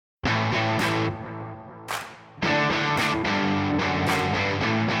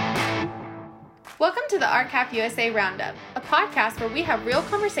Welcome to the RCAP USA Roundup, a podcast where we have real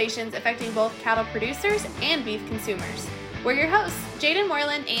conversations affecting both cattle producers and beef consumers. We're your hosts, Jaden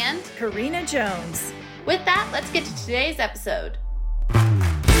Moreland and Karina Jones. With that, let's get to today's episode.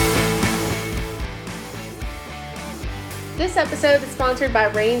 This episode is sponsored by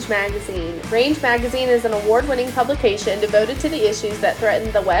Range Magazine. Range Magazine is an award-winning publication devoted to the issues that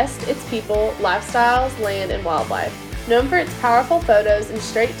threaten the West, its people, lifestyles, land, and wildlife. Known for its powerful photos and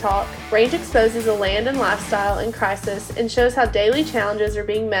straight talk, Range exposes a land and lifestyle in crisis and shows how daily challenges are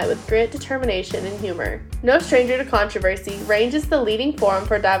being met with grit, determination, and humor. No stranger to controversy, Range is the leading forum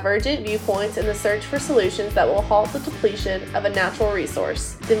for divergent viewpoints in the search for solutions that will halt the depletion of a natural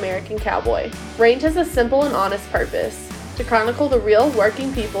resource, the American cowboy. Range has a simple and honest purpose: to chronicle the real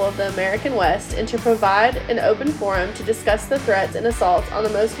working people of the American West and to provide an open forum to discuss the threats and assaults on the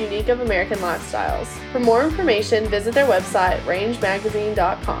most unique of American lifestyles. For more information, visit their website,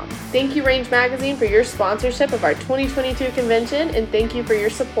 rangemagazine.com. Thank you, Range Magazine, for your sponsorship of our 2022 convention, and thank you for your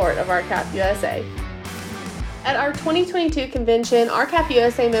support of RCAP USA. At our 2022 convention, RCAP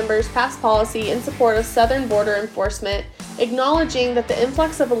USA members passed policy in support of southern border enforcement, acknowledging that the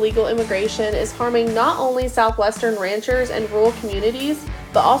influx of illegal immigration is harming not only southwestern ranchers and rural communities,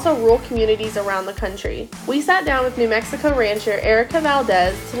 but also rural communities around the country. We sat down with New Mexico rancher Erica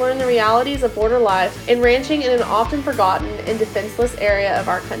Valdez to learn the realities of border life and ranching in an often forgotten and defenseless area of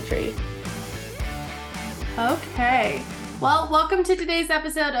our country. Okay. Well, welcome to today's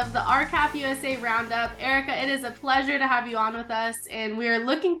episode of the RCAP USA Roundup. Erica, it is a pleasure to have you on with us, and we are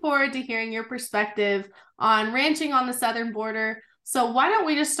looking forward to hearing your perspective on ranching on the southern border. So why don't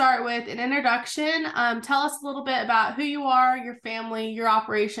we just start with an introduction? Tell us a little bit about who you are, your family, your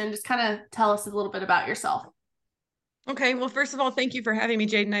operation. Just kind of tell us a little bit about yourself. Okay, well, first of all, thank you for having me,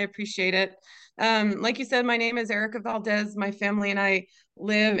 Jaden. I appreciate it. Like you said, my name is Erica Valdez. My family and I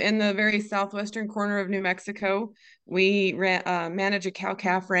live in the very southwestern corner of New Mexico. We manage a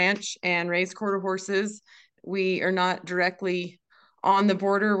cow-calf ranch and raise quarter horses. We are not directly on the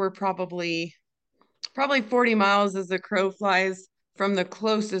border. We're probably 40 miles as the crow flies from the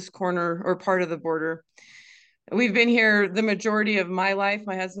closest corner or part of the border. We've been here the majority of my life.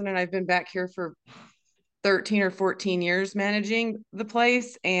 My husband and I have been back here for 13 or 14 years managing the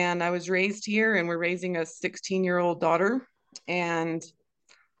place, and I was raised here, and we're raising a 16-year-old daughter, and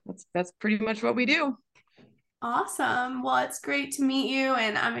that's pretty much what we do. Awesome. Well, it's great to meet you,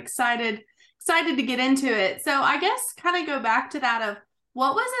 and I'm excited to get into it. So I guess kind of go back to that of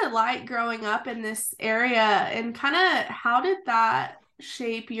what was it like growing up in this area, and kind of how did that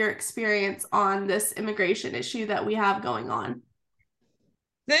shape your experience on this immigration issue that we have going on?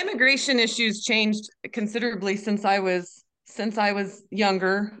 The immigration issues changed considerably since I was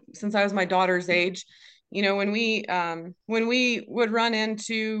younger, since I was my daughter's age. You know, when we would run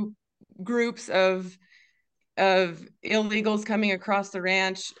into groups of illegals coming across the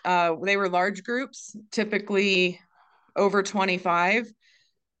ranch, they were large groups, typically over 25.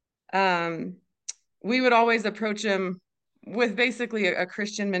 We would always approach them with basically a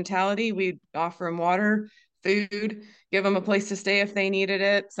Christian mentality. We'd offer them water, food, give them a place to stay if they needed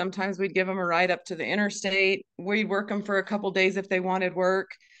it. Sometimes we'd give them a ride up to the interstate. We'd work them for a couple days if they wanted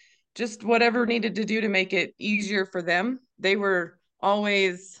work, just whatever needed to do to make it easier for them. They were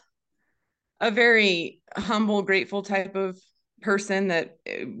always a very humble, grateful type of person that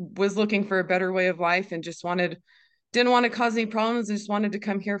was looking for a better way of life and just didn't want to cause any problems, just wanted to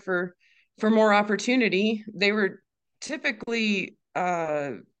come here for more opportunity. They were typically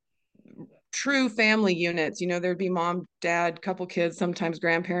true family units. You know, there'd be mom, dad, couple kids, sometimes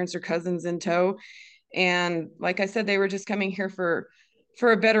grandparents or cousins in tow. And like I said, they were just coming here for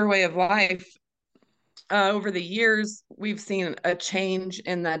a better way of life. Over the years, we've seen a change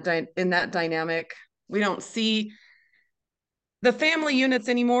in that dynamic. We don't see the family units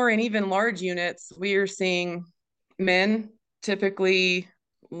anymore, and even large units. We are seeing men, typically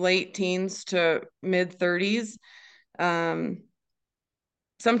late teens to mid 30s.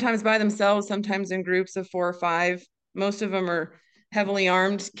 Sometimes by themselves, sometimes in groups of 4 or 5. Most of them are heavily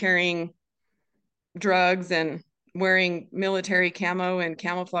armed, carrying drugs and wearing military camo and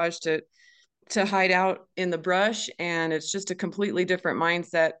camouflage to hide out in the brush. And it's just a completely different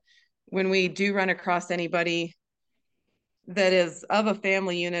mindset. When we do run across anybody that is of a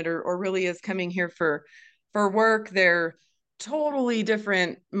family unit or really is coming here for work, they're totally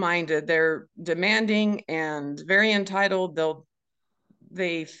different minded. They're demanding and very entitled.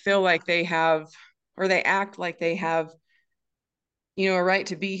 They feel like they have, or they act like they have, you know, a right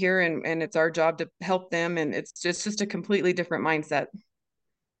to be here, and it's our job to help them. And it's just a completely different mindset.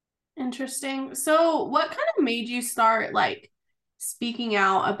 Interesting. So what kind of made you start like speaking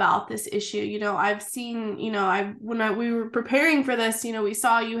out about this issue. I've seen, we were preparing for this, we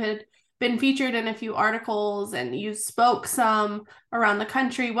saw you had been featured in a few articles and you spoke some around the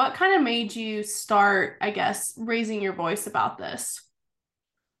country. What kind of made you start, I guess, raising your voice about this?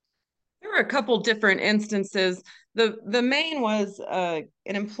 There were a couple different instances. The main was an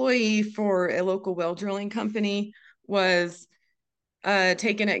employee for a local well drilling company was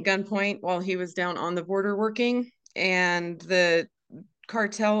taken at gunpoint while he was down on the border working, and the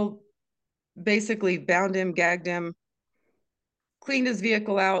cartel basically bound him, gagged him, cleaned his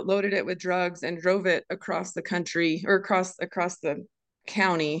vehicle out, loaded it with drugs, and drove it across the country or across the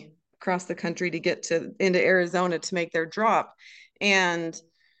county, across the country to get to into Arizona to make their drop. And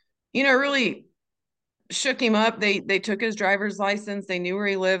really shook him up. They took his driver's license. They knew where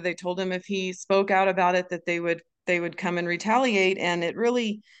he lived. They told him if he spoke out about it that they would come and retaliate. And it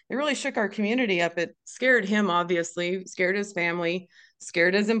really shook our community up. It scared him, obviously, scared his family,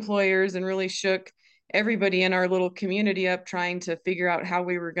 scared his employers, and really shook everybody in our little community up, trying to figure out how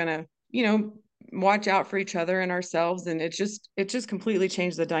we were gonna, watch out for each other and ourselves. And it just completely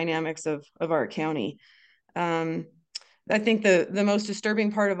changed the dynamics of our county. Um, I think the most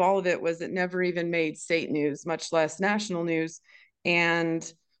disturbing part of all of it was it never even made state news, much less national news,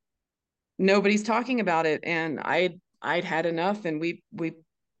 and nobody's talking about it. And I'd had enough, and we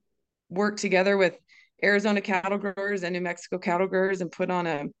worked together with Arizona cattle growers and New Mexico cattle growers and put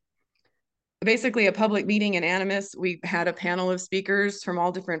on basically a public meeting in Animas. We had a panel of speakers from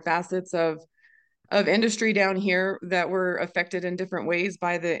all different facets of industry down here that were affected in different ways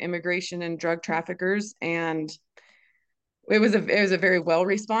by the immigration and drug traffickers, and it was a very well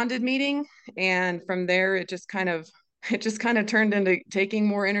responded meeting. And from there it just kind of turned into taking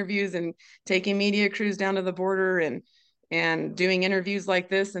more interviews and taking media crews down to the border and doing interviews like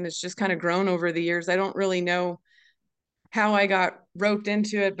this. And it's just kind of grown over the years. I don't really know how I got roped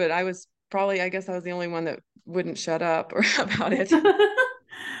into it, but I guess I was the only one that wouldn't shut up or about it.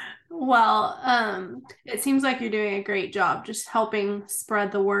 Well, it seems like you're doing a great job just helping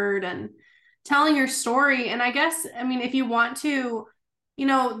spread the word and telling your story. And I guess, I mean, if you want to,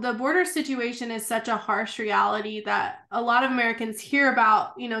 the border situation is such a harsh reality that a lot of Americans hear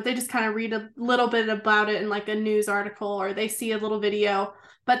about, they just kind of read a little bit about it in like a news article or they see a little video,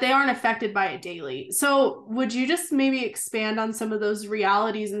 but they aren't affected by it daily. So, would you just maybe expand on some of those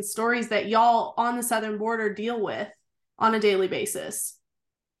realities and stories that y'all on the southern border deal with on a daily basis?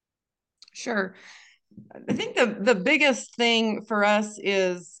 Sure. I think the biggest thing for us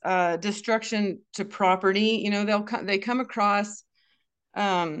is destruction to property. They come across,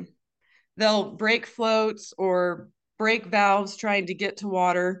 um, they'll break floats or break valves trying to get to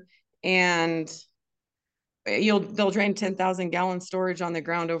water, and they'll drain 10,000 gallon storage on the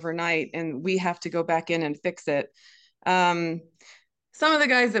ground overnight, and we have to go back in and fix it. Um, some of the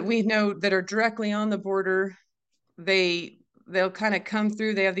guys that we know that are directly on the border, they'll kind of come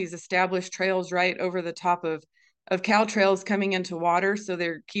through. They have these established trails right over the top of cow trails coming into water, so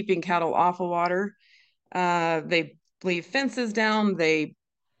they're keeping cattle off of water. They leave fences down,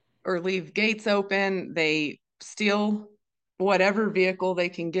 or leave gates open. They steal whatever vehicle they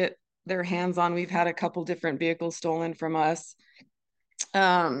can get their hands on. We've had a couple different vehicles stolen from us.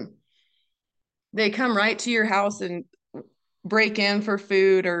 Um, they come right to your house and break in for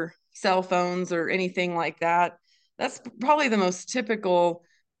food or cell phones or anything like that. That's probably the most typical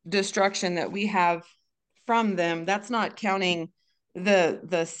destruction that we have from them. That's not counting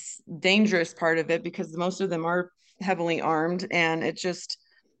the dangerous part of it, because most of them are heavily armed, and it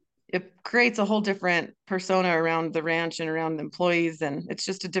creates a whole different persona around the ranch and around the employees. And it's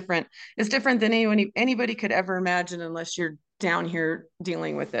different than anybody could ever imagine unless you're down here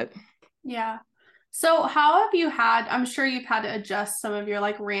dealing with it. Yeah. So how have you had, I'm sure you've had to adjust some of your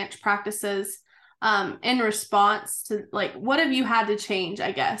like ranch practices in response to like what have you had to change,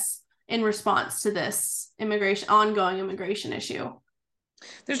 I guess, in response to this ongoing immigration issue?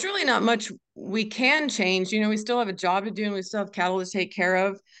 There's really not much we can change. We still have a job to do, and we still have cattle to take care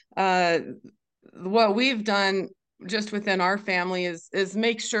of. Uh, what we've done just within our family is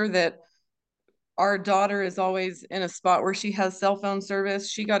make sure that our daughter is always in a spot where she has cell phone service.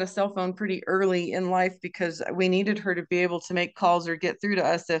 She got a cell phone pretty early in life because we needed her to be able to make calls or get through to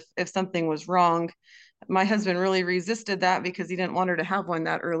us if something was wrong. My husband really resisted that because he didn't want her to have one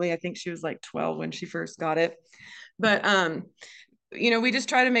that early. I think she was like 12 when she first got it. But we just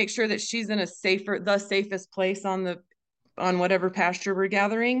try to make sure that she's in the safest place on whatever pasture we're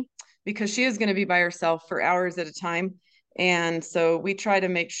gathering, because she is going to be by herself for hours at a time. And so we try to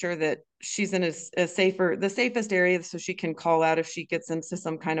make sure that she's in the safest area so she can call out if she gets into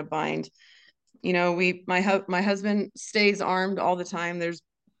some kind of bind. My husband stays armed all the time. There's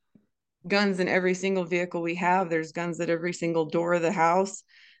guns in every single vehicle we have. There's guns at every single door of the house.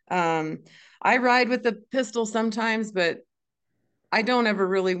 Um, I ride with a pistol sometimes, but I don't ever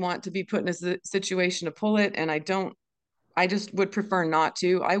really want to be put in a situation to pull it. And I just would prefer not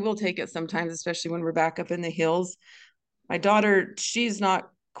to. I will take it sometimes, especially when we're back up in the hills. My daughter, she's not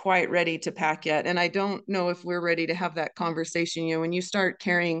quite ready to pack yet. And I don't know if we're ready to have that conversation. When you start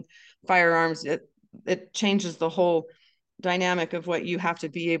carrying firearms, it changes the whole dynamic of what you have to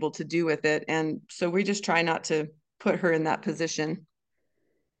be able to do with it. And so we just try not to put her in that position.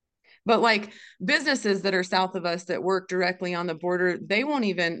 But like businesses that are south of us that work directly on the border,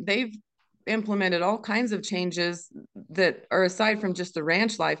 they've implemented all kinds of changes that are aside from just the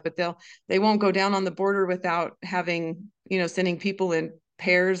ranch life, but they won't go down on the border without having, sending people in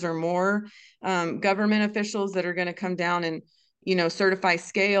pairs or more. Government officials that are going to come down and, certify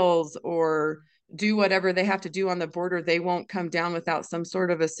scales or do whatever they have to do on the border, they won't come down without some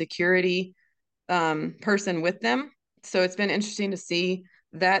sort of a security person with them. So it's been interesting to see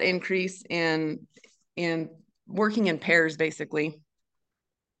that increase in working in pairs, basically.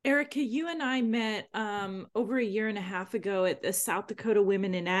 Erica, you and I met over a year and a half ago at the South Dakota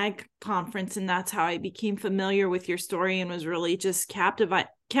Women in Ag conference, and that's how I became familiar with your story and was really just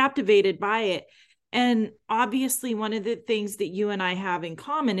captivated by it. And obviously, one of the things that you and I have in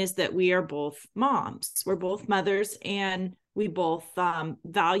common is that we are both moms. We're both mothers, and we both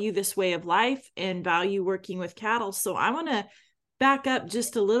value this way of life and value working with cattle. So I want to back up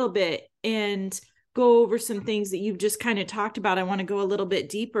just a little bit and go over some things that you've just kind of talked about. I want to go a little bit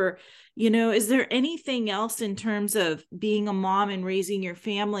deeper. Is there anything else in terms of being a mom and raising your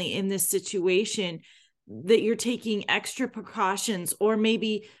family in this situation that you're taking extra precautions? Or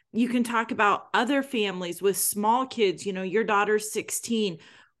maybe you can talk about other families with small kids. Your daughter's 16.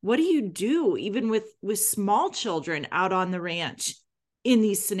 What do you do even with small children out on the ranch in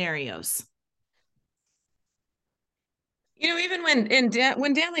these scenarios? Even when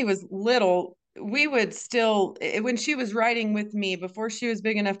Danley was little, we would still, when she was riding with me before she was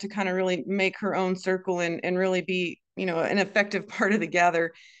big enough to kind of really make her own circle and really be, an effective part of the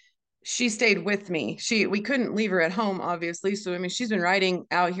gather, she stayed with me. We couldn't leave her at home, obviously. So, I mean, she's been riding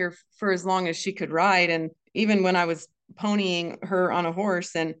out here for as long as she could ride. And even when I was ponying her on a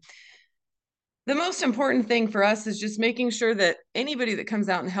horse. And the most important thing for us is just making sure that anybody that comes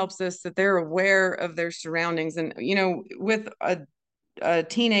out and helps us, that they're aware of their surroundings. And, with a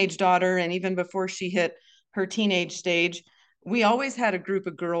teenage daughter, and even before she hit her teenage stage, we always had a group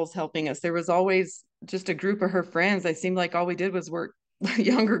of girls helping us. There was always just a group of her friends. I seemed like all we did was work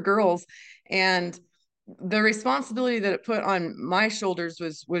younger girls. And the responsibility that it put on my shoulders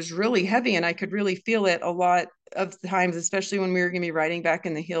was really heavy, and I could really feel it a lot of times, especially when we were going to be riding back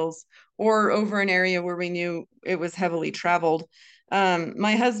in the hills or over an area where we knew it was heavily traveled.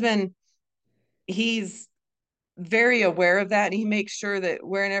 My husband, he's very aware of that, and he makes sure that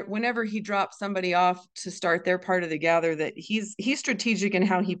whenever he drops somebody off to start their part of the gather, that he's strategic in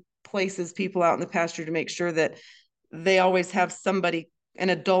how he places people out in the pasture to make sure that they always have somebody, an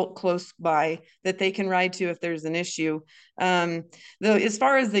adult close by that they can ride to if there's an issue. Though, as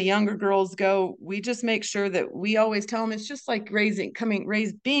far as the younger girls go, we just make sure that we always tell them it's just like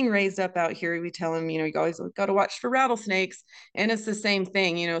being raised up out here. We tell them, you always got to watch for rattlesnakes, and it's the same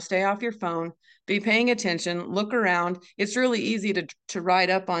thing. Stay off your phone, be paying attention, look around. It's really easy to ride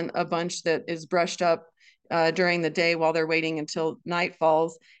up on a bunch that is brushed up during the day while they're waiting until night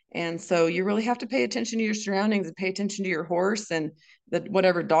falls. And so you really have to pay attention to your surroundings and pay attention to your horse and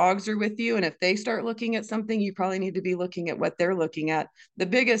whatever dogs are with you. And if they start looking at something, you probably need to be looking at what they're looking at. The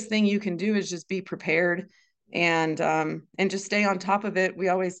biggest thing you can do is just be prepared and just stay on top of it.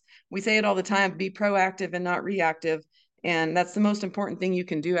 We say it all the time, be proactive and not reactive. And that's the most important thing you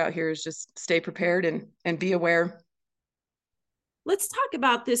can do out here is just stay prepared and be aware. Let's talk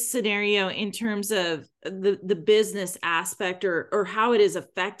about this scenario in terms of the business aspect or how it is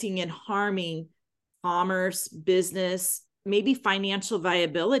affecting and harming commerce, business, maybe financial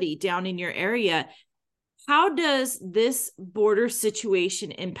viability down in your area. How does this border situation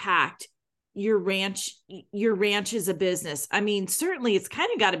impact your ranch as a business? I mean, certainly it's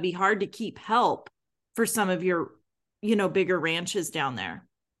kind of got to be hard to keep help for some of your, bigger ranches down there.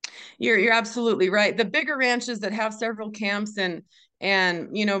 You're absolutely right. The bigger ranches that have several camps and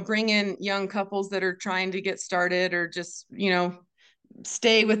bring in young couples that are trying to get started or just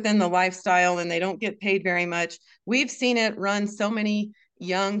stay within the lifestyle and they don't get paid very much. We've seen it run so many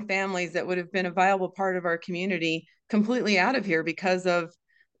young families that would have been a viable part of our community completely out of here because of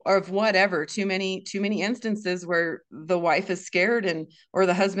of whatever, too many instances where the wife is scared or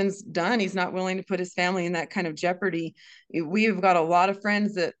the husband's done, he's not willing to put his family in that kind of jeopardy. We've got a lot of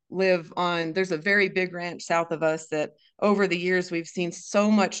friends that live on, there's a very big ranch south of us that over the years we've seen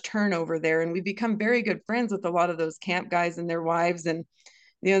so much turnover there, and we've become very good friends with a lot of those camp guys and their wives, and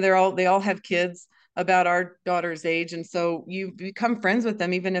they all have kids about our daughter's age, and so you become friends with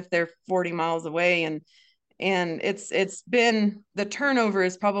them even if they're 40 miles away. And it's been, the turnover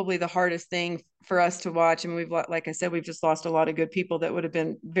is probably the hardest thing for us to watch. I mean, like I said, we've just lost a lot of good people that would have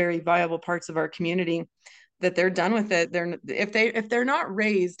been very viable parts of our community, that they're done with it. If they're not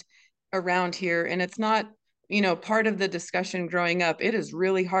raised around here, and it's not, part of the discussion growing up, it is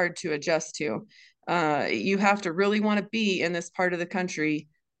really hard to adjust to. You have to really want to be in this part of the country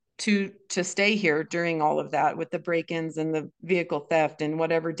to stay here during all of that, with the break-ins and the vehicle theft and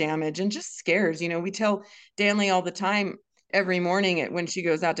whatever damage, and just scares. We tell Danley all the time, every morning when she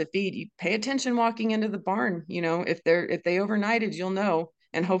goes out to feed, you pay attention walking into the barn. If they overnighted, you'll know,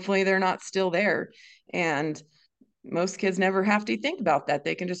 and hopefully they're not still there. And most kids never have to think about that.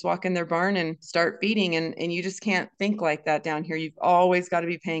 They can just walk in their barn and start feeding, and you just can't think like that down here. You've always got to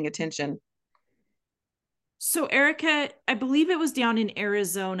be paying attention. So, Erica, I believe it was down in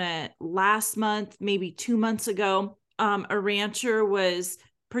Arizona last month, maybe 2 months ago. A rancher was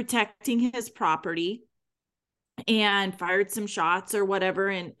protecting his property and fired some shots or whatever,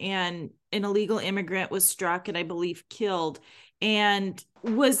 and an illegal immigrant was struck and I believe killed. And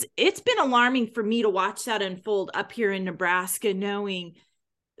it's been alarming for me to watch that unfold up here in Nebraska, knowing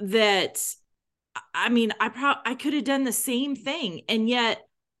that, I mean, I could have done the same thing, and yet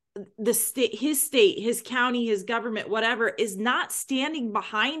the state, his county, his government, whatever, is not standing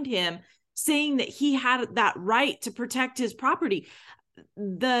behind him, saying that he had that right to protect his property.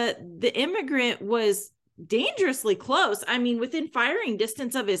 The immigrant was dangerously close. I mean, within firing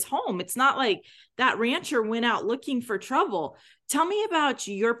distance of his home. It's not like that rancher went out looking for trouble. Tell me about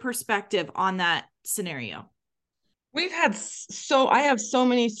your perspective on that scenario. I have so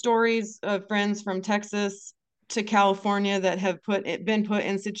many stories of friends from Texas to California that have been put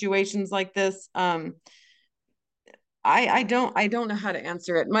in situations like this. I don't know how to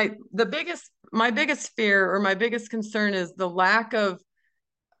answer it. My biggest fear, or my biggest concern, is the lack of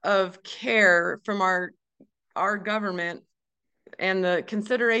care from our government, and the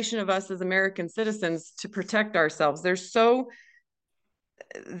consideration of us as American citizens to protect ourselves. They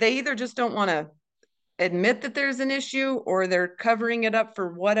either just don't want to admit that there's an issue, or they're covering it up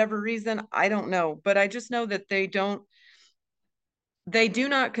for whatever reason. I don't know, but I just know that they do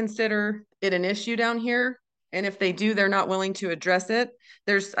not consider it an issue down here. And if they do, they're not willing to address it.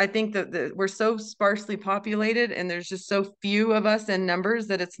 I think that we're so sparsely populated, and there's just so few of us in numbers,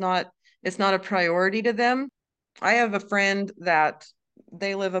 that it's not a priority to them. I have a friend that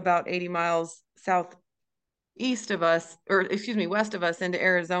they live about 80 miles southeast of us, or excuse me, west of us, into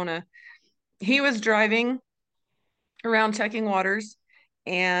Arizona. He was driving around checking waters,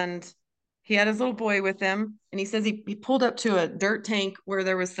 and he had his little boy with him, and he says he pulled up to a dirt tank where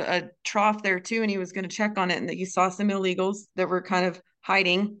there was a trough there too, and he was going to check on it, and that he saw some illegals that were kind of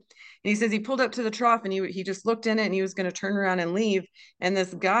hiding. And he says he pulled up to the trough, and he just looked in it, and he was going to turn around and leave. And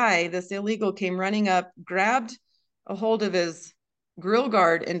this illegal came running up, grabbed a hold of his grill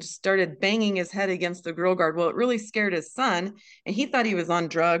guard, and started banging his head against the grill guard. Well, it really scared his son, and he thought he was on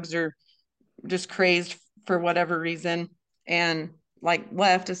drugs or just crazed for whatever reason, and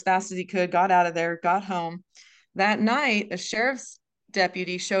left as fast as he could, got out of there, got home. That night, a sheriff's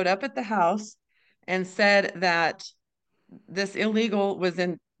deputy showed up at the house and said that this illegal was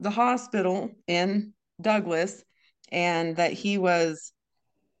in the hospital in Douglas, and that he had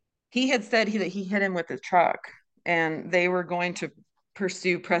said that he hit him with a truck, and they were going to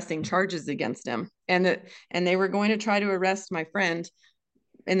pursue pressing charges against him, and they were going to try to arrest my friend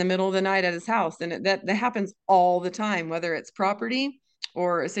in the middle of the night at his house. And that happens all the time, whether it's property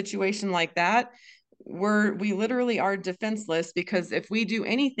or a situation like that. We literally are defenseless, because if we do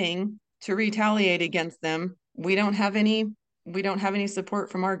anything to retaliate against them, we don't have any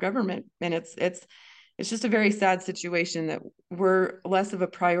support from our government. And it's just a very sad situation that we're less of a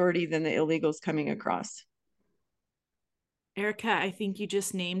priority than the illegals coming across. Erica, I think you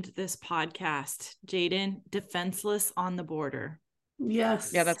just named this podcast, Jaden, Defenseless on the Border. Yes.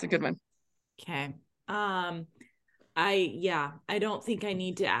 Yeah, that's a good one. Okay. I don't think I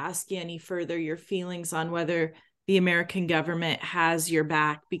need to ask you any further your feelings on whether the American government has your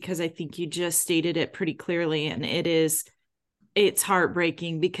back, because I think you just stated it pretty clearly, and it's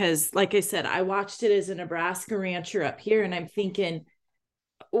heartbreaking, because like I said, I watched it as a Nebraska rancher up here, and I'm thinking,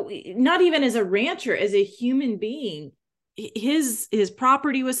 not even as a rancher, as a human being, his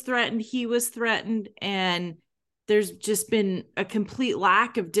property was threatened, he was threatened, and there's just been a complete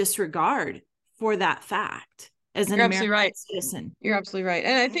lack of disregard for that fact as an You're absolutely American right. citizen. You're absolutely right.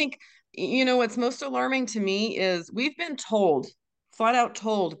 And I think, what's most alarming to me is we've been told, flat out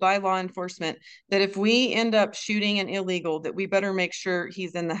told by law enforcement, that if we end up shooting an illegal, that we better make sure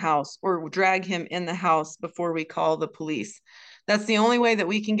he's in the house or drag him in the house before we call the police. That's the only way that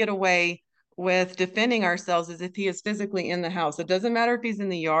we can get away with defending ourselves, is if he is physically in the house. It doesn't matter if he's in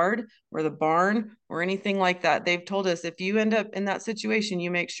the yard or the barn or anything like that. They've told us if you end up in that situation,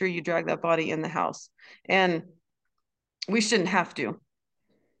 you make sure you drag that body in the house. And we shouldn't have to.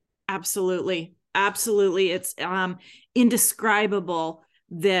 Absolutely. Absolutely. It's indescribable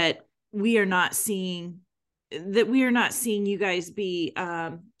that we are not seeing you guys be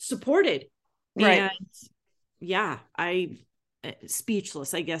supported. Right. And yeah, I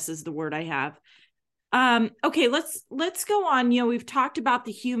speechless, I guess is the word I have. Okay, let's go on. We've talked about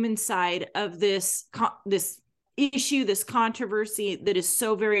the human side of this issue, this controversy that is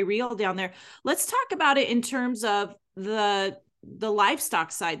so very real down there. Let's talk about it in terms of the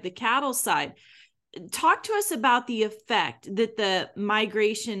livestock side, the cattle side. Talk to us about the effect that the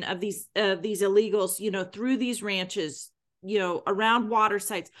migration of these illegals, through these ranches, around water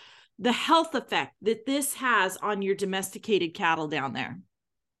sites, the health effect that this has on your domesticated cattle down there.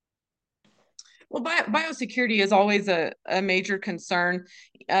 Well, biosecurity is always a major concern.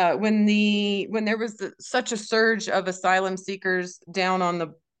 When there was such a surge of asylum seekers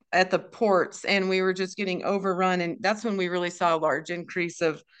down at the ports, and we were just getting overrun, and that's when we really saw a large increase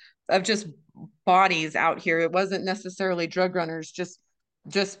of just bodies out here. It wasn't necessarily drug runners,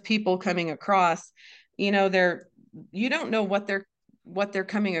 just people coming across. You don't know what they're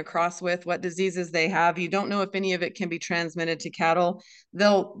coming across with, what diseases they have. You don't know if any of it can be transmitted to cattle.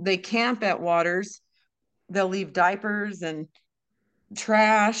 They camp at waters. They'll leave diapers and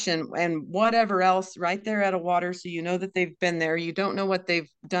trash and whatever else right there at a water, so you know that they've been there. You don't know what they've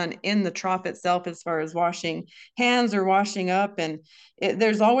done in the trough itself as far as washing hands or washing up, and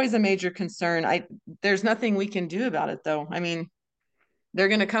there's always a major concern. There's nothing we can do about it, though. I mean, they're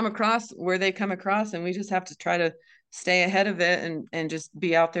going to come across where they come across, and we just have to try to stay ahead of it and just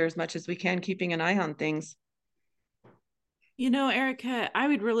be out there as much as we can, keeping an eye on things. Erica, I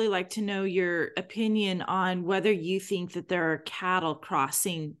would really like to know your opinion on whether you think that there are cattle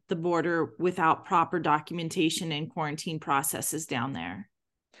crossing the border without proper documentation and quarantine processes down there.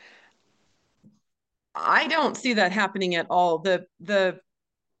 I don't see that happening at all. The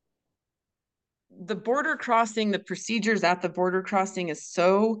border crossing, the procedures at the border crossing is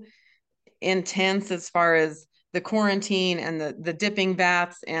so intense as far as the quarantine and the dipping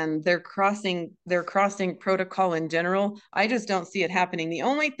vats and their crossing protocol in general. I just don't see it happening. The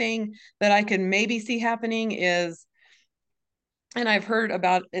only thing that I can maybe see happening is, and I've heard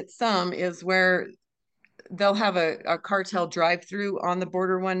about it some, is where they'll have a cartel drive through on the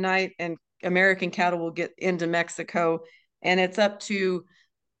border one night, and American cattle will get into Mexico, and it's up to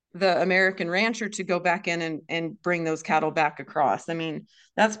the American rancher to go back in and bring those cattle back across. I mean,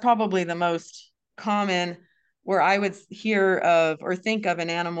 that's probably the most common where I would hear of or think of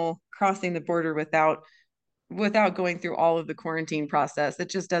an animal crossing the border without going through all of the quarantine process. It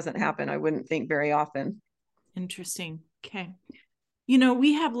just doesn't happen, I wouldn't think, very often. Interesting. Okay.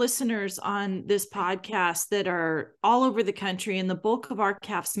 We have listeners on this podcast that are all over the country, and the bulk of our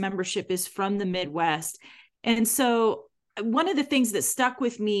CAF's membership is from the Midwest. And so one of the things that stuck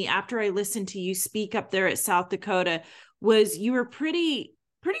with me after I listened to you speak up there at South Dakota was you were pretty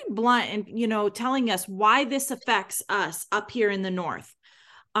blunt and, telling us why this affects us up here in the North.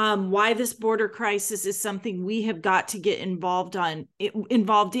 Why this border crisis is something we have got to get involved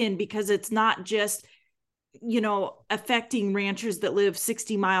in, because it's not just, affecting ranchers that live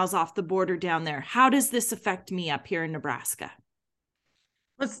 60 miles off the border down there. How does this affect me up here in Nebraska?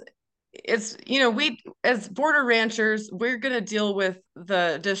 It's we as border ranchers, we're going to deal with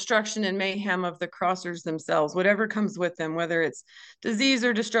the destruction and mayhem of the crossers themselves, whatever comes with them, whether it's disease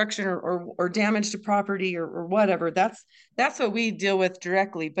or destruction or damage to property or whatever. That's what we deal with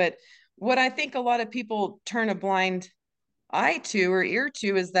directly. But what I think a lot of people turn a blind eye to or ear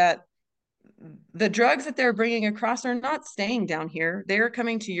to is that the drugs that they're bringing across are not staying down here. They're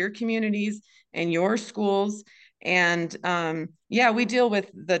coming to your communities and your schools. And yeah, we deal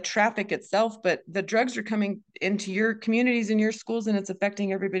with the traffic itself, but the drugs are coming into your communities and your schools, and it's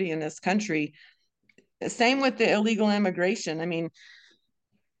affecting everybody in this country. Same with the illegal immigration. I mean,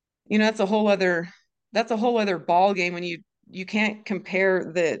 that's a whole other ball game when you can't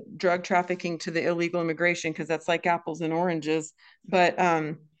compare the drug trafficking to the illegal immigration, because that's like apples and oranges. But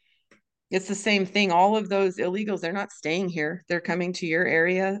it's the same thing. All of those illegals, they're not staying here. They're coming to your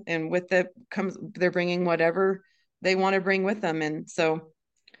area, and with it comes, they're bringing whatever they want to bring with them. And so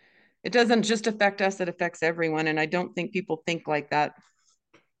it doesn't just affect us, it affects everyone. And I don't think people think like that.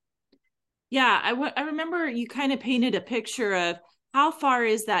 Yeah, I remember you kind of painted a picture of how far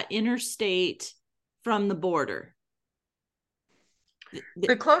is that interstate from the border?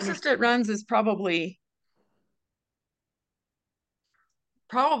 The closest it runs is probably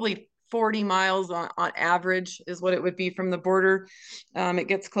 40 miles on average is what it would be from the border. It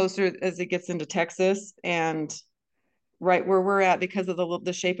gets closer as it gets into Texas, and right where we're at, because of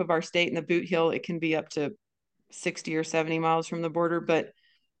the shape of our state and the boot hill, it can be up to 60 or 70 miles from the border. But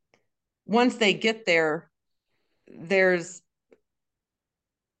once they get there, there's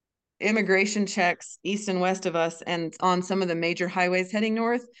immigration checks east and west of us and on some of the major highways heading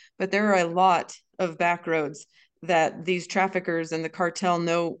north, but there are a lot of back roads that these traffickers and the cartel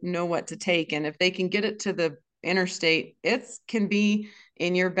know what to take. And if they can get it to the interstate, it can be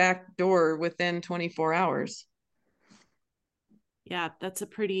in your back door within 24 hours. Yeah, that's a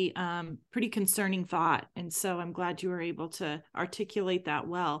pretty concerning thought. And so I'm glad you were able to articulate that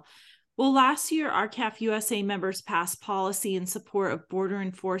well. Well, last year, our CAF USA members passed policy in support of border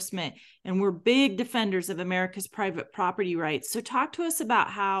enforcement, and we're big defenders of America's private property rights. So talk to us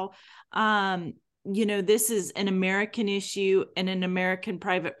about how, this is an American issue and an American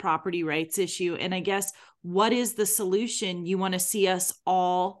private property rights issue. And I guess, what is the solution you want to see us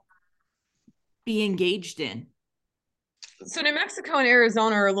all be engaged in? So New Mexico and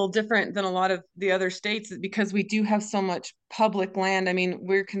Arizona are a little different than a lot of the other states because we do have so much public land. I mean,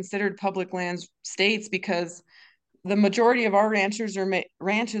 we're considered public lands states because the majority of our ranches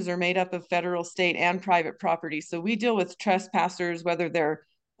are made up of federal, state, and private property. So we deal with trespassers, whether they're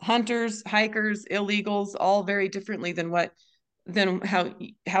hunters, hikers, illegals, all very differently than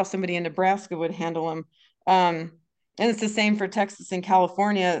how somebody in Nebraska would handle them. And it's the same for Texas and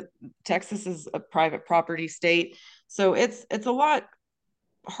California. Texas is a private property state. So it's a lot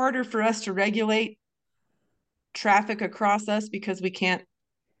harder for us to regulate traffic across us because we can't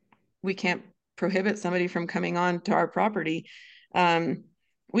prohibit somebody from coming on to our property.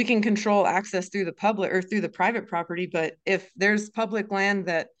 We can control access through the public or through the private property, but if there's public land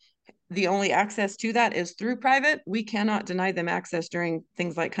that the only access to that is through private, we cannot deny them access during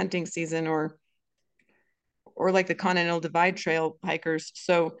things like hunting season or like the Continental Divide Trail hikers.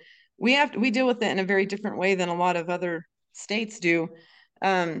 So we deal with it in a very different way than a lot of other states do.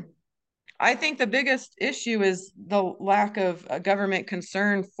 I think the biggest issue is the lack of government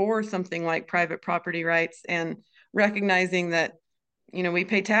concern for something like private property rights, and recognizing that, we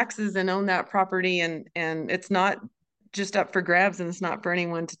pay taxes and own that property, and it's not just up for grabs, and it's not for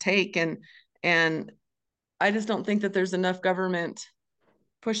anyone to take. And I just don't think that there's enough government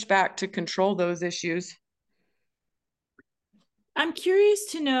pushback to control those issues. I'm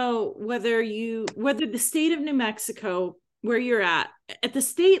curious to know whether the state of New Mexico, where you're at the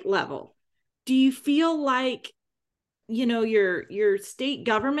state level, do you feel like, your state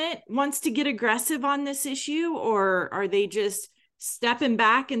government wants to get aggressive on this issue, or are they just stepping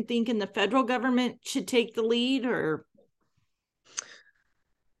back and thinking the federal government should take the lead? Or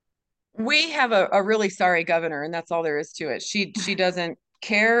we have a really sorry governor, and that's all there is to it. She doesn't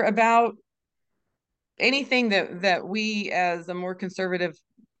care about anything that we as a more conservative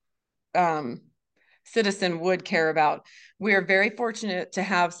citizen would care about. We are very fortunate to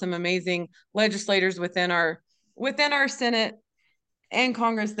have some amazing legislators within our Senate and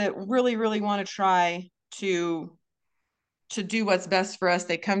Congress that really, really want to try to do what's best for us.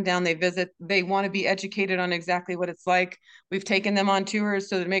 They come down, they visit, they want to be educated on exactly what it's like. We've taken them on tours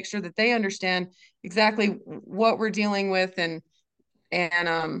so to make sure that they understand exactly what we're dealing with. And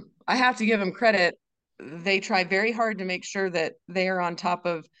I have to give them credit. They try very hard to make sure that they are on top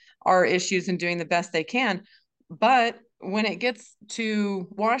of our issues and doing the best they can. But when it gets to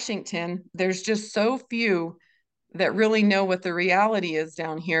Washington, there's just so few that really know what the reality is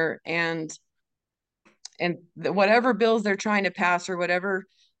down here. And whatever bills they're trying to pass or whatever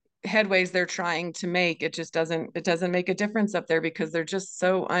headways they're trying to make, it doesn't make a difference up there because they're just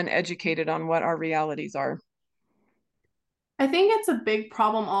so uneducated on what our realities are. I think it's a big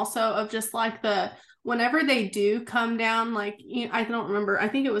problem also of just like whenever they do come down, like, I don't remember, I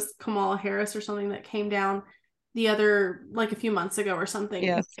think it was Kamala Harris or something that came down like a few months ago or something.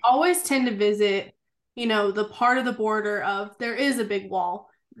 Yes. They always tend to visit, the part of the border of there is a big wall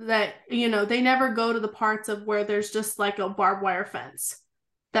that, they never go to the parts of where there's just like a barbed wire fence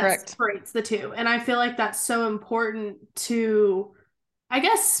that separates the two. And I feel like that's so important to, I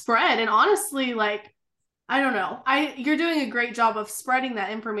guess, spread. And honestly, like, I don't know. You're doing a great job of spreading that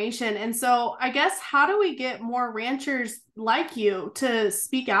information. And so I guess how do we get more ranchers like you to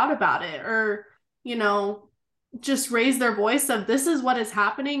speak out about it or, you know, just raise their voice of this is what is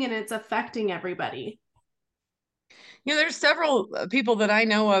happening and it's affecting everybody? There's several people that I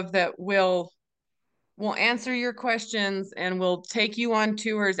know of that will answer your questions and will take you on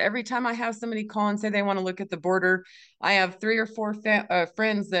tours. Every time I have somebody call and say they want to look at the border, I have 3 or 4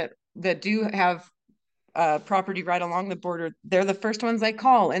 friends that do have property right along the border. They're the first ones I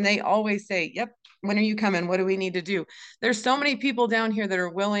call, and they always say, "Yep, when are you coming? What do we need to do?" There's so many people down here that are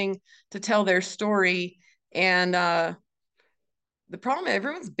willing to tell their story, and the problem,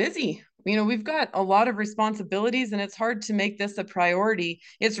 everyone's busy. We've got a lot of responsibilities, and it's hard to make this a priority.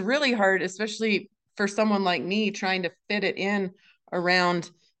 It's really hard, especially for someone like me trying to fit it in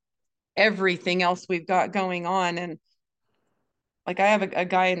around everything else we've got going on. And like I have a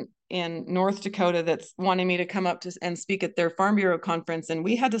guy in North Dakota that's wanting me to come up to and speak at their Farm Bureau conference, and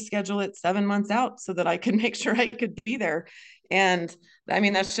we had to schedule it 7 months out so that I could make sure I could be there. And I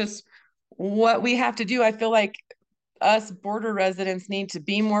mean, that's just what we have to do. I feel like us border residents need to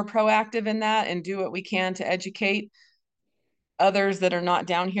be more proactive in that and do what we can to educate others that are not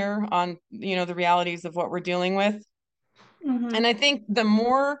down here on, the realities of what we're dealing with. Mm-hmm. And I think the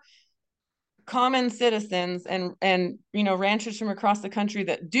more common citizens and ranchers from across the country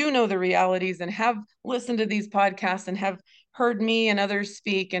that do know the realities and have listened to these podcasts and have heard me and others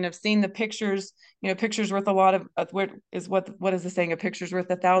speak and have seen the pictures, pictures worth a lot of what is the saying, a picture's worth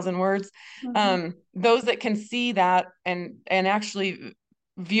 1,000 words. Those that can see that and actually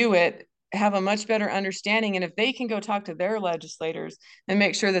view it have a much better understanding. And if they can go talk to their legislators and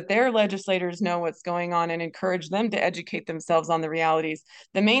make sure that their legislators know what's going on and encourage them to educate themselves on the realities,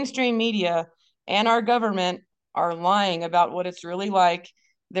 the mainstream media and our government are lying about what it's really like.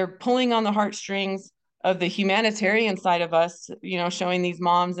 They're pulling on the heartstrings of the humanitarian side of us, showing these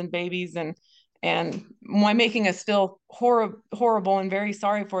moms and babies and making us feel horrible and very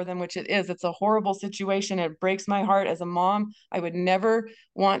sorry for them, which it is. It's a horrible situation. It breaks my heart as a mom. I would never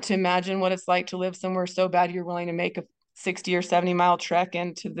want to imagine what it's like to live somewhere so bad you're willing to make a 60 or 70-mile trek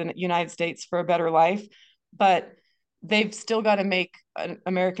into the United States for a better life. But they've still got to make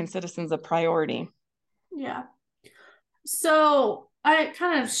American citizens a priority. Yeah. So I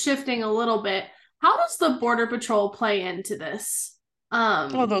kind of shifting a little bit. How does the Border Patrol play into this?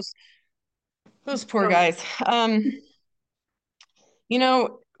 Oh, those poor guys.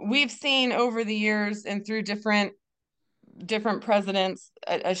 We've seen over the years and through different presidents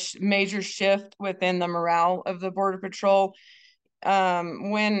a major shift within the morale of the Border Patrol.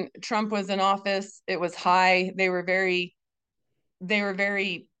 When Trump was in office, it was high. They were very,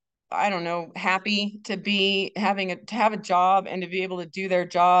 I don't know, happy to be to have a job and to be able to do their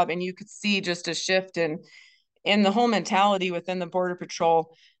job. And you could see just a shift in the whole mentality within the Border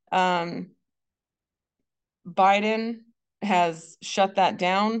Patrol. Biden has shut that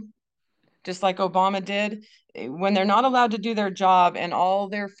down, just like Obama did. When they're not allowed to do their job and all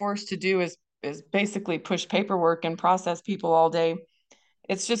they're forced to do is basically push paperwork and process people all day,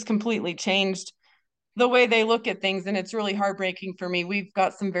 it's just completely changed the way they look at things. And it's really heartbreaking for me. We've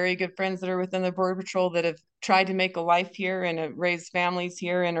got some very good friends that are within the Border Patrol that have tried to make a life here and have raised families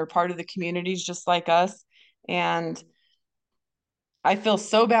here and are part of the communities just like us. And I feel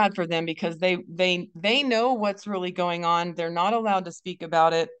so bad for them because they know what's really going on. They're not allowed to speak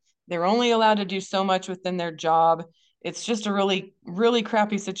about it. They're only allowed to do so much within their job. It's just a really, really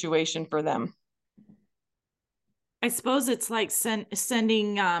crappy situation for them. I suppose it's like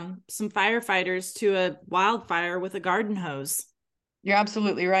sending some firefighters to a wildfire with a garden hose. You're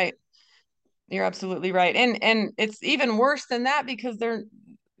absolutely right. You're absolutely right. And it's even worse than that because they're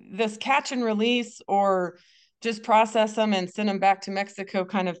this catch and release or just process them and send them back to Mexico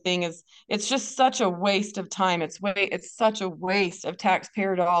kind of thing it's just such a waste of time. It's such a waste of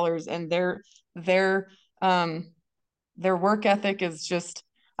taxpayer dollars, and their work ethic is just,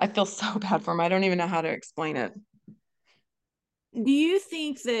 I feel so bad for them. I don't even know how to explain it. Do you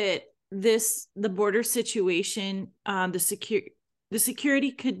think that the border situation, the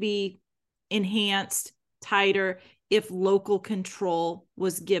security could be enhanced, tighter if local control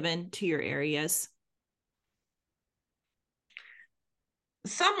was given to your areas?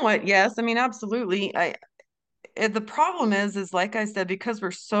 Somewhat, yes. I mean, absolutely. The problem is like I said, because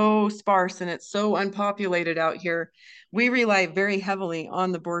we're so sparse and it's so unpopulated out here, we rely very heavily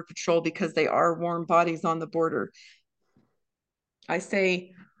on the Border Patrol because they are warm bodies on the border. I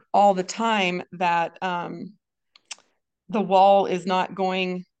say all the time that the wall is not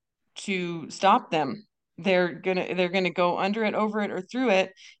going to stop them. They're gonna go under it, over it, or through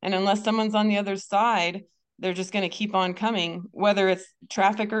it, and unless someone's on the other side they're just going to keep on coming, whether it's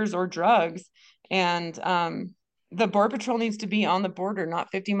traffickers or drugs. And the Border Patrol needs to be on the border,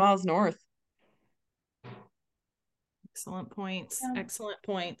 not 50 miles north. Excellent points. Yeah. Excellent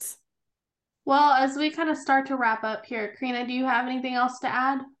points. Well, as we kind of start to wrap up here, Karina, do you have anything else to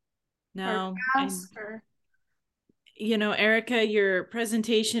add? No, Or ask, or... Erica, your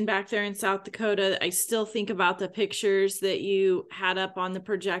presentation back there in South Dakota, I still think about the pictures that you had up on the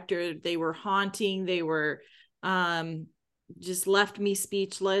projector. They were haunting. They were just left me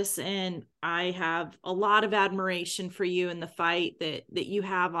speechless. And I have a lot of admiration for you and the fight that you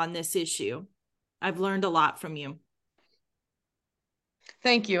have on this issue. I've learned a lot from you.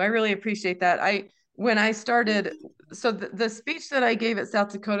 Thank you. I really appreciate that. When I started, so the speech that I gave at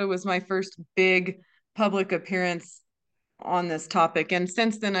South Dakota was my first big public appearance on this topic. And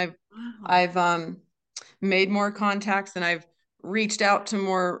since then I've made more contacts, and I've reached out to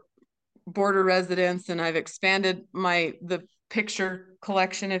more border residents, and I've expanded the picture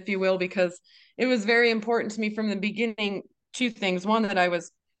collection, if you will, because it was very important to me from the beginning. Two things: one, that I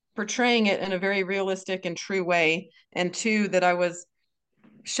was portraying it in a very realistic and true way, and two, that I was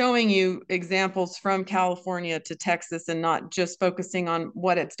showing you examples from California to Texas and not just focusing on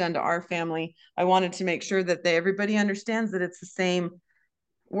what it's done to our family. I wanted to make sure that everybody understands that it's the same,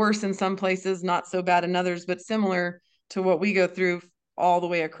 worse in some places, not so bad in others, but similar to what we go through all the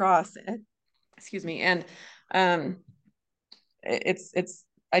way across. Excuse me. And I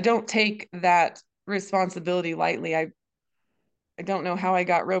don't take that responsibility lightly. I don't know how I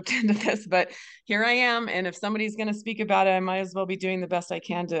got roped into this, but here I am. And if somebody's going to speak about it, I might as well be doing the best I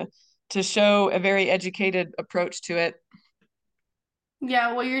can to show a very educated approach to it.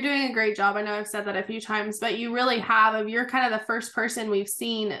 Yeah, well, you're doing a great job. I know I've said that a few times, but you really have. You're kind of the first person we've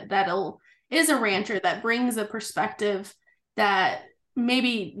seen that is a rancher that brings a perspective that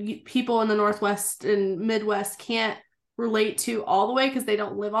maybe people in the Northwest and Midwest can't relate to all the way because they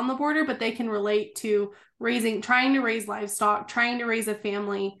don't live on the border, but they can relate to trying to raise livestock, trying to raise a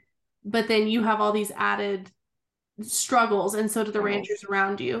family, but then you have all these added struggles, and so do the ranchers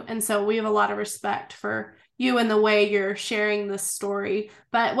around you. And so we have a lot of respect for you and the way you're sharing this story.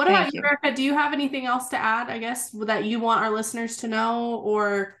 But what about you, Erica? Do you have anything else to add, I guess, that you want our listeners to know,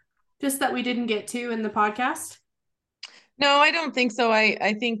 or just that we didn't get to in the podcast? No, I don't think so.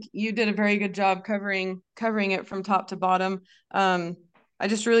 I think you did a very good job covering it from top to bottom. I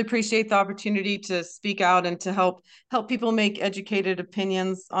just really appreciate the opportunity to speak out and to help people make educated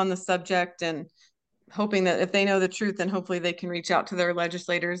opinions on the subject, and hoping that if they know the truth, then hopefully they can reach out to their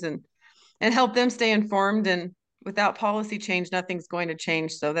legislators and help them stay informed. And without policy change, nothing's going to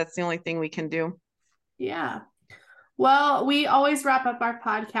change. So that's the only thing we can do. Yeah. Well, we always wrap up our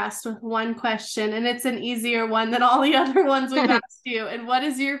podcast with one question, and it's an easier one than all the other ones we've asked you. And what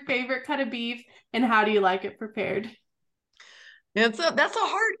is your favorite cut of beef, and how do you like it prepared? That's a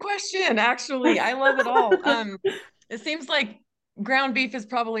hard question, actually. I love it all. It seems like ground beef is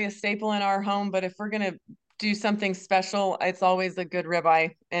probably a staple in our home, but if we're gonna do something special, it's always a good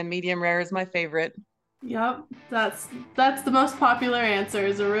ribeye, and medium rare is my favorite. Yep, that's the most popular answer,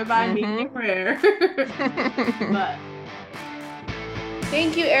 is a ribeye medium rare. But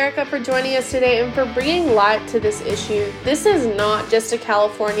thank you, Erica, for joining us today and for bringing light to this issue. This is not just a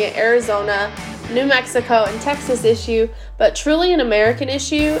California, Arizona, New Mexico, and Texas issue, but truly an American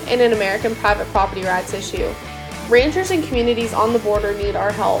issue and an American private property rights issue. Ranchers and communities on the border need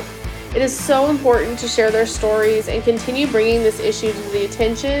our help. It is so important to share their stories and continue bringing this issue to the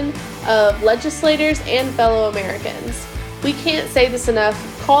attention of legislators and fellow Americans. We can't say this enough.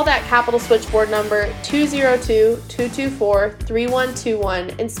 Call that Capitol switchboard number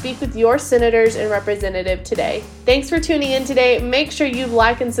 202-224-3121 and speak with your senators and representative today. Thanks for tuning in today. Make sure you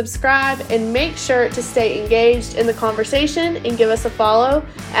like and subscribe, and make sure to stay engaged in the conversation and give us a follow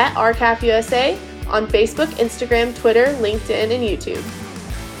at RCAF USA on Facebook, Instagram, Twitter, LinkedIn, and YouTube.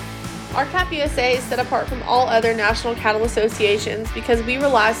 RCAF USA is set apart from all other national cattle associations because we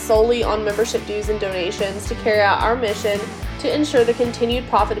rely solely on membership dues and donations to carry out our mission to ensure the continued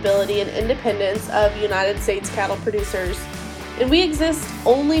profitability and independence of United States cattle producers. And we exist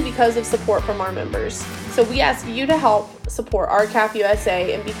only because of support from our members. So we ask you to help support RCAF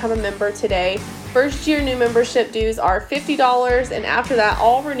USA and become a member today. First year new membership dues are $50, and after that,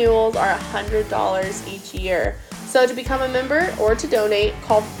 all renewals are $100 each year. So to become a member or to donate,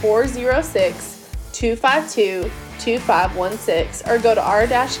 call 406-252-2516 or go to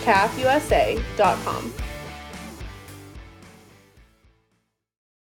r-cafusa.com.